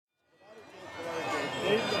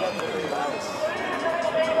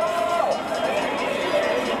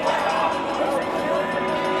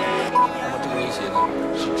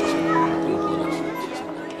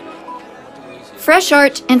Fresh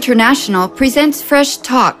Art International presents Fresh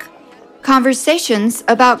Talk, conversations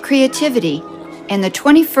about creativity in the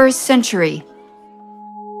 21st century.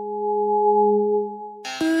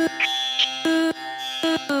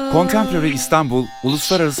 Contemporary İstanbul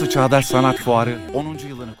Uluslararası Çağdaş Sanat Fuarı 10.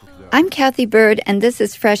 yılını kutluyor. I'm Kathy Bird and this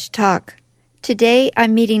is Fresh Talk. Today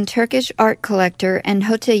I'm meeting Turkish art collector and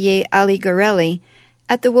hotelier Ali Gareli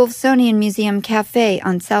at the Wolfsonian Museum Cafe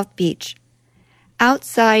on South Beach.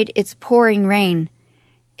 Outside, it's pouring rain.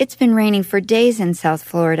 It's been raining for days in South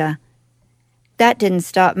Florida. That didn't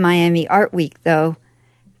stop Miami Art Week, though.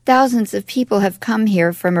 Thousands of people have come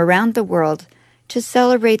here from around the world to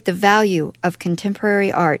celebrate the value of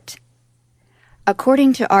contemporary art.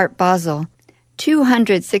 According to Art Basel,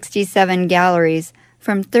 267 galleries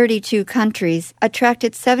from 32 countries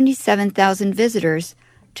attracted 77,000 visitors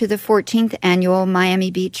to the 14th annual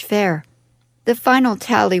Miami Beach Fair. The final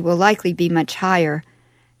tally will likely be much higher,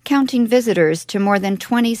 counting visitors to more than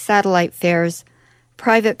 20 satellite fairs,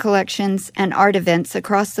 private collections, and art events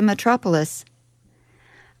across the metropolis.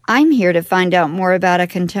 I'm here to find out more about a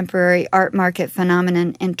contemporary art market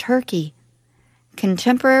phenomenon in Turkey,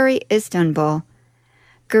 Contemporary Istanbul.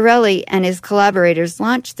 Gareli and his collaborators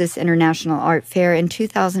launched this international art fair in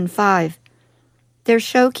 2005. Their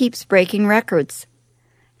show keeps breaking records.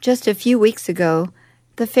 Just a few weeks ago,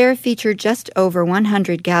 the fair featured just over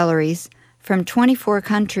 100 galleries from 24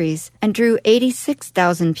 countries and drew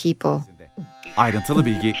 86,000 people. Ayrıntılı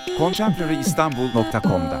bilgi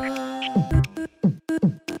contemporaryIstanbul.com'da.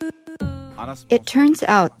 It turns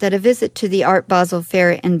out that a visit to the Art Basel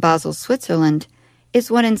Fair in Basel, Switzerland,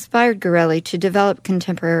 is what inspired Gareli to develop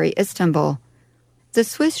Contemporary Istanbul. The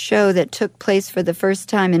Swiss show that took place for the first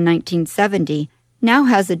time in 1970 now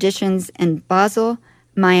has editions in Basel,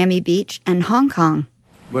 Miami Beach, and Hong Kong.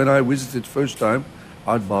 When I visited first time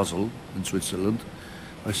Art Basel in Switzerland,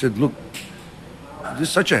 I said, look, this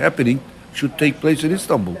such a happening should take place in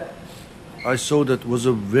Istanbul. I saw that was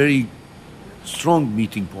a very strong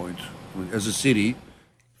meeting point as a city.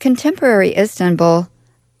 Contemporary Istanbul,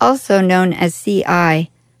 also known as CI,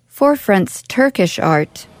 forefronts Turkish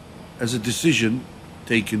art. As a decision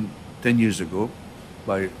taken 10 years ago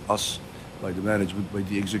by us, by the management, by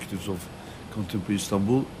the executives of Contemporary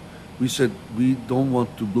Istanbul, we said we don't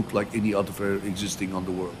want to look like any other fair existing on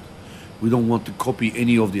the world. We don't want to copy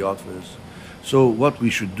any of the art fairs. So what we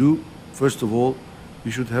should do, first of all,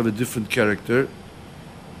 we should have a different character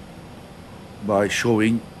by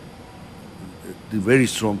showing the very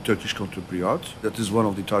strong Turkish contemporary art. That is one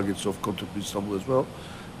of the targets of Contemporary Istanbul as well.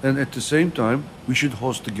 And at the same time, we should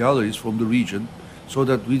host the galleries from the region so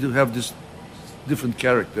that we do have this different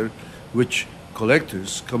character which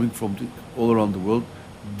collectors coming from all around the world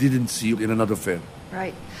didn't see in another fair.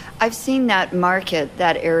 Right. I've seen that market,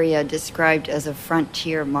 that area described as a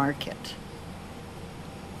frontier market.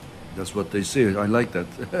 That's what they say. I like that.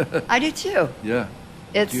 I do too. Yeah.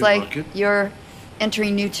 It's Frontier like market. you're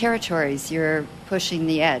entering new territories. You're pushing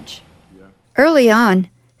the edge. Yeah. Early on,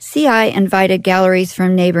 CI invited galleries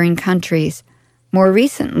from neighboring countries. More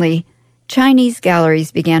recently, Chinese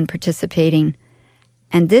galleries began participating.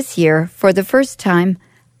 And this year, for the first time,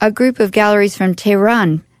 a group of galleries from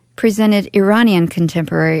Tehran presented Iranian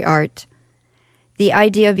contemporary art. The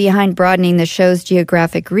idea behind broadening the show's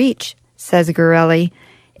geographic reach, says Gareli,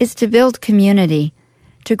 is to build community,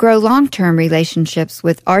 to grow long-term relationships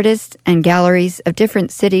with artists and galleries of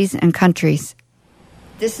different cities and countries.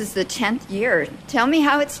 This is the 10th year. Tell me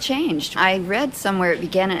how it's changed. I read somewhere it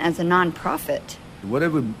began as a non-profit.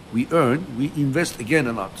 Whatever we earn, we invest again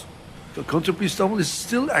in art. So Contemporary Istanbul is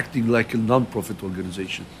still acting like a non-profit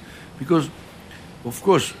organization because, of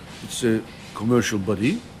course, it's a commercial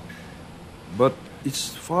body, but it's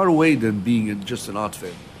far away than being just an art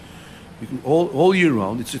fair. All year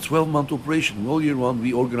round, it's a 12-month operation. All year round,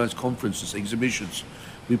 we organize conferences, exhibitions.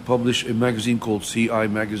 We publish a magazine called CI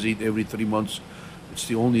Magazine every 3 months. It's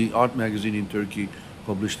the only art magazine in Turkey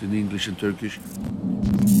published in English and Turkish.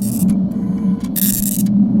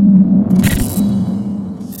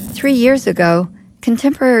 3 years ago,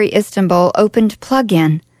 Contemporary Istanbul opened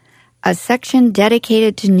Plugin, a section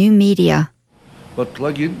dedicated to new media. But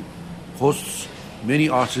Plugin hosts many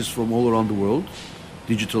artists from all around the world,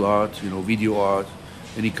 digital art, video art,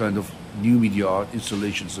 any kind of new media art,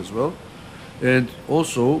 installations as well. And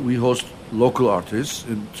also we host local artists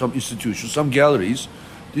and some institutions, some galleries.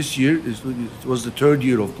 This year, it was the 3rd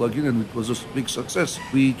year of Plugin and it was a big success.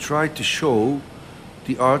 We tried to show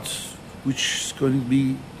the art which is going to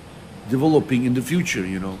be developing in the future,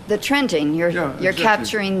 you know. The trending, you're exactly.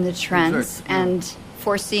 capturing the trends Exactly, yeah. and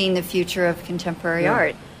foreseeing the future of contemporary Yeah.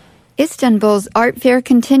 art. Istanbul's art fair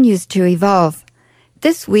continues to evolve.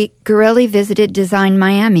 This week, Gorelli visited Design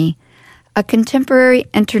Miami, a contemporary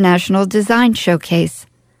international design showcase.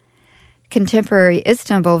 Contemporary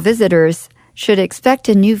Istanbul visitors should expect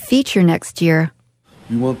a new feature next year.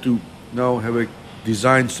 We want to now have a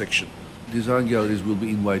design section. Design galleries will be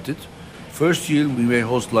invited. First year, we may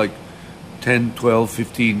host like 10, 12,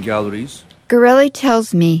 15 galleries. Gorelli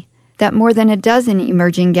tells me that more than a dozen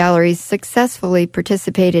emerging galleries successfully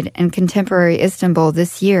participated in Contemporary Istanbul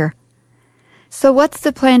this year. So what's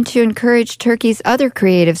the plan to encourage Turkey's other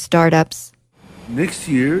creative startups? Next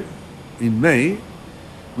year, in May,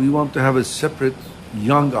 we want to have a separate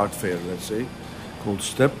young art fair, let's say, called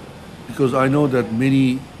STEP, because I know that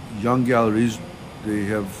many young galleries, they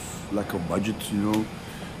have lack of budget, you know.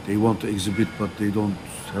 They want to exhibit, but they don't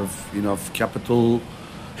have enough capital.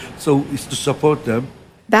 So it's to support them.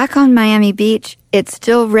 Back on Miami Beach, it's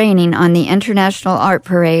still raining on the International Art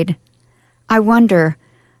Parade. I wonder,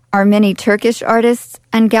 are many Turkish artists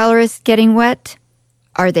and gallerists getting wet?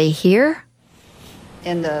 Are they here?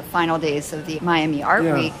 In the final days of the Miami Art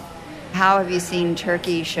Yeah. Week, how have you seen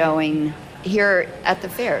Turkey showing here at the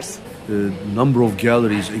fairs? The number of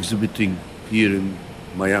galleries exhibiting here in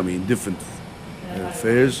Miami in different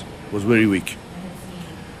fairs was very weak.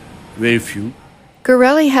 Very few.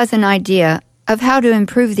 Gorelli has an idea of how to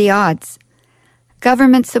improve the odds.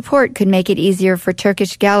 Government support could make it easier for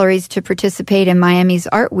Turkish galleries to participate in Miami's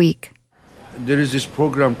Art Week. There is this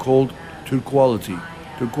program called Turquality.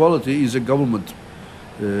 Turquality is a government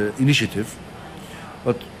initiative,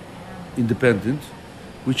 but independent,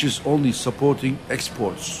 which is only supporting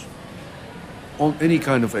exports, on any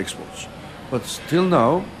kind of exports. But still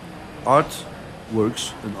now, art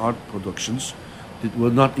works and art productions that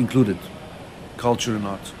were not included, culture and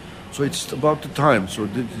art. So it's about the time. So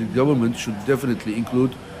the government should definitely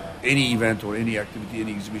include any event or any activity,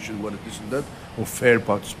 any exhibition, whatever this and that, or fair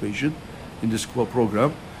participation in this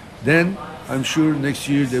program. Then I'm sure next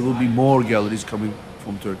year there will be more galleries coming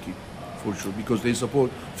from Turkey, for sure, because they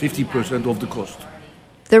support 50% of the cost.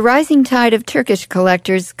 The rising tide of Turkish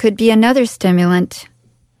collectors could be another stimulant.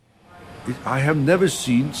 I have never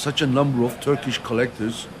seen such a number of Turkish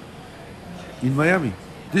collectors in Miami.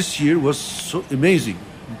 This year was so amazing.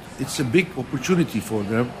 It's a big opportunity for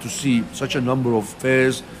them to see such a number of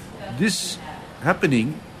fairs. This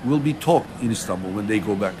happening will be talked in Istanbul when they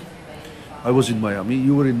go back. I was in Miami,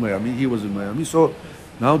 you were in Miami, he was in Miami. So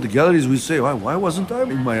now the galleries will say, why wasn't I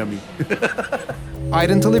in Miami?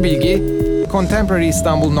 Ayrıntılı bilgi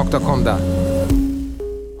contemporaryistanbul.com'da.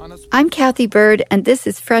 I'm Kathy Bird, and this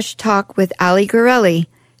is Fresh Talk with Ali Gorelli,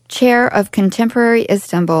 Chair of Contemporary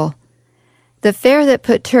Istanbul. The fair that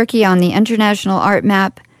put Turkey on the international art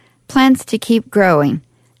map plans to keep growing,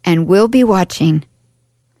 and we'll be watching.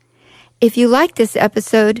 If you like this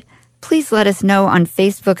episode, please let us know on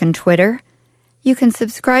Facebook and Twitter. You can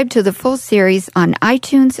subscribe to the full series on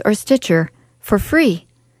iTunes or Stitcher for free.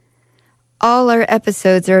 All our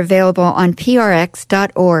episodes are available on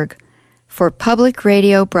prx.org for public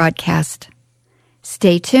radio broadcast.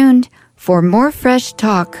 Stay tuned for more Fresh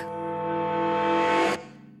Talk.